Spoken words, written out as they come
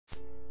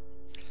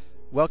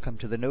Welcome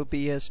to the No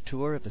BS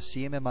tour of the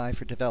CMMI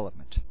for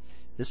development.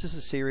 This is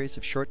a series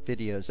of short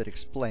videos that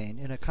explain,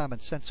 in a common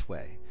sense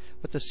way,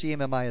 what the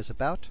CMMI is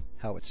about,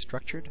 how it's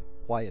structured,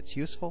 why it's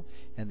useful,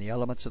 and the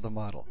elements of the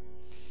model.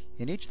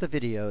 In each of the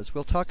videos,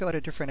 we'll talk about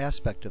a different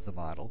aspect of the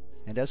model,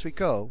 and as we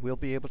go, we'll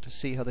be able to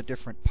see how the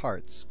different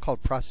parts,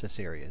 called process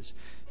areas,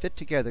 fit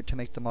together to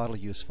make the model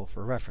useful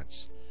for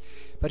reference.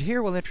 But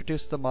here we'll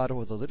introduce the model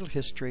with a little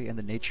history and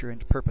the nature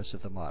and purpose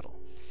of the model.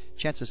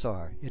 Chances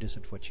are it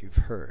isn't what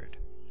you've heard.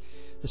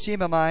 The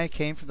CMMI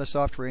came from the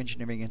Software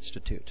Engineering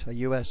Institute, a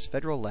U.S.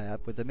 federal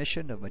lab with the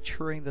mission of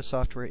maturing the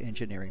software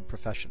engineering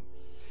profession.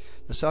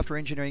 The Software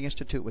Engineering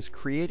Institute was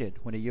created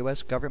when a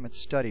U.S. government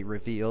study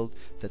revealed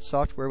that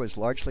software was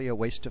largely a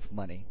waste of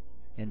money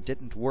and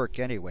didn't work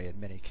anyway in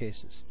many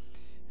cases,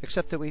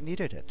 except that we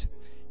needed it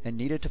and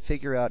needed to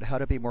figure out how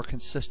to be more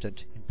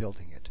consistent in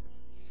building it.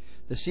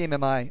 The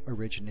CMMI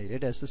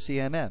originated as the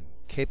CMM,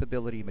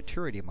 Capability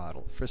Maturity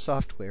Model, for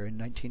software in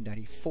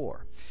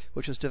 1994,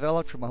 which was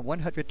developed from a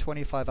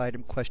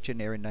 125-item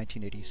questionnaire in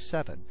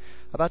 1987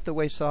 about the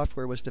way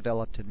software was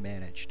developed and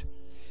managed.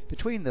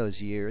 Between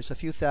those years, a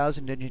few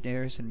thousand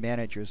engineers and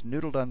managers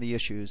noodled on the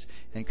issues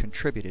and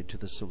contributed to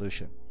the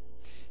solution.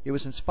 It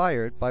was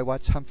inspired by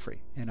Watts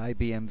Humphrey, an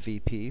IBM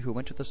VP who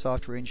went to the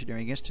Software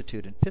Engineering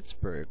Institute in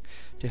Pittsburgh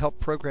to help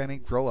programming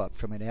grow up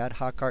from an ad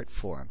hoc art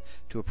form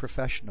to a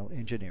professional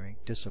engineering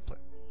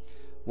discipline.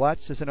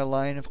 Watts is in a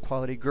line of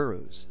quality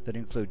gurus that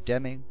include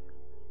Deming,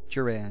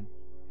 Juran,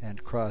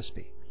 and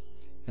Crosby,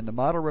 and the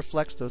model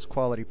reflects those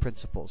quality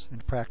principles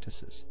and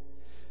practices.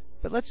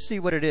 But let's see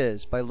what it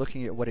is by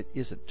looking at what it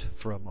isn't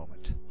for a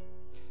moment.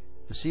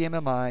 The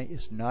CMMI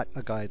is not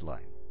a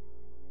guideline.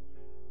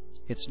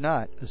 It's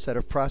not a set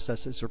of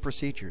processes or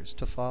procedures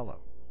to follow.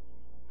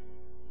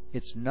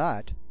 It's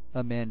not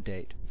a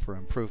mandate for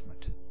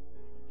improvement.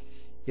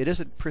 It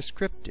isn't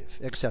prescriptive,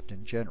 except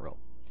in general.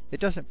 It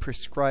doesn't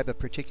prescribe a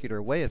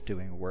particular way of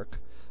doing work,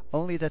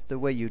 only that the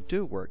way you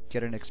do work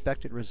get an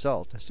expected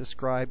result as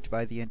described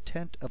by the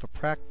intent of a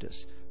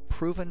practice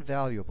proven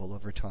valuable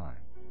over time.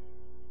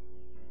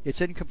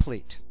 It's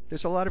incomplete.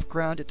 There's a lot of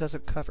ground it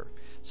doesn't cover,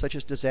 such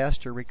as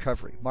disaster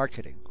recovery,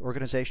 marketing,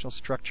 organizational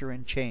structure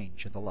and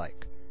change, and the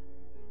like.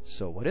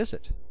 So what is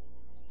it?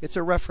 It's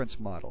a reference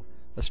model,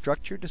 a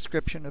structured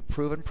description of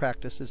proven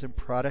practices in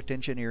product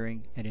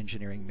engineering and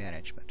engineering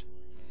management.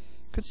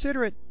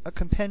 Consider it a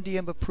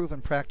compendium of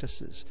proven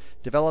practices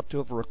developed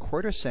over a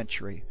quarter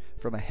century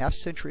from a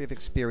half-century of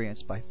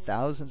experience by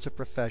thousands of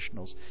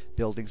professionals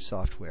building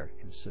software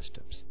and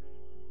systems.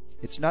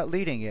 It's not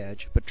leading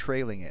edge, but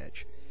trailing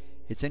edge.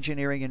 It's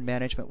Engineering and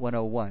Management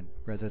 101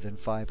 rather than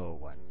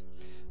 501.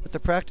 But the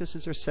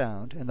practices are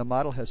sound, and the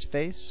model has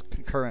face,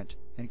 concurrent,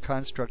 and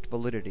construct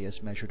validity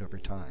as measured over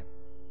time.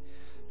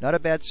 Not a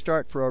bad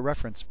start for a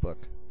reference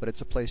book, but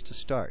it's a place to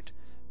start,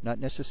 not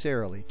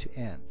necessarily to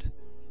end.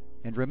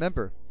 And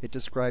remember, it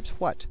describes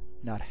what,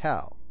 not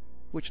how,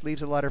 which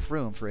leaves a lot of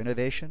room for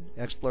innovation,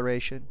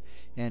 exploration,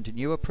 and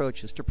new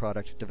approaches to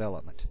product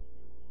development.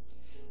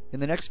 In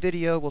the next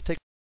video, we'll take